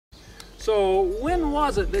So when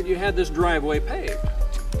was it that you had this driveway paved?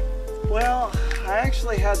 Well, I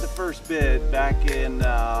actually had the first bid back in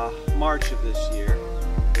March of this year.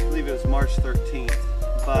 I believe it was March 13th.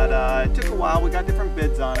 But it took a while. We got different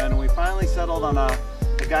bids on it, and we finally settled on a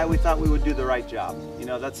guy we thought we would do the right job. You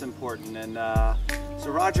know, that's important. And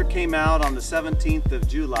so Roger came out on the 17th of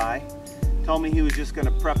July, told me he was just going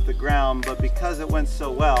to prep the ground, but because it went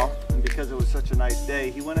so well, and because it was such a nice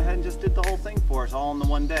day, he went ahead and just did the whole thing for us all in the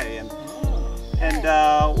one day. And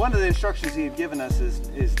one of the instructions he had given us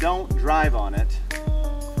is don't drive on it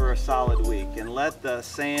for a solid week, and let the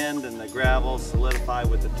sand and the gravel solidify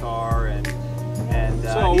with the tar.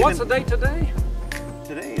 So what's the date today?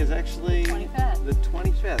 Today is actually 25th. the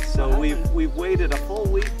 25th, so we've waited a full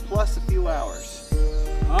week plus a few hours.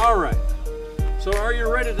 All right. So are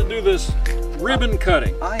you ready to do this ribbon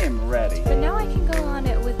cutting? I am ready. But now I can go on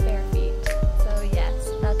it with bare feet. So yes,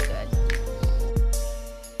 that's good.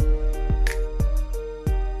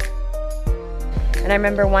 And I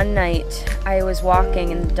remember one night I was walking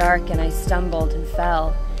in the dark and I stumbled and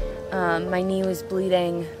fell. My knee was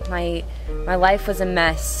bleeding. My life was a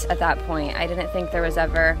mess at that point. I didn't think there was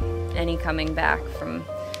ever any coming back from.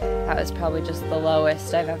 That was probably just the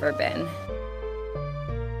lowest I've ever been.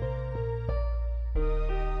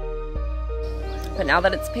 But now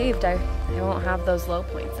that it's paved, I won't have those low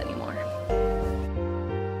points anymore.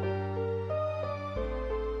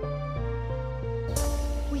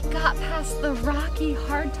 We got past the rocky,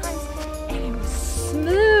 hard times, and it was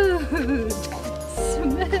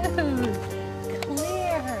smooth,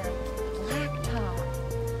 clear, blacktop.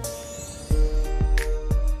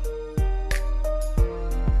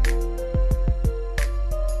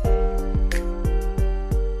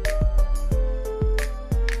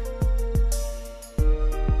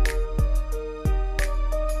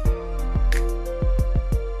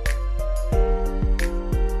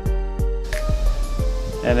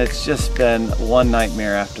 And it's just been one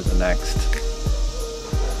nightmare after the next.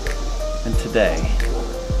 And today,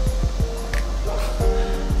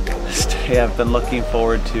 this day I've been looking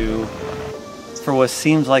forward to for what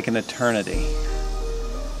seems like an eternity.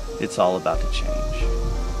 It's all about to change.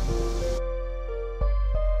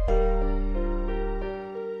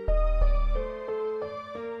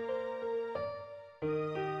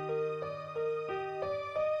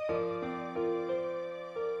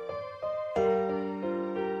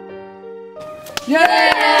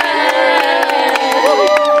 Yay!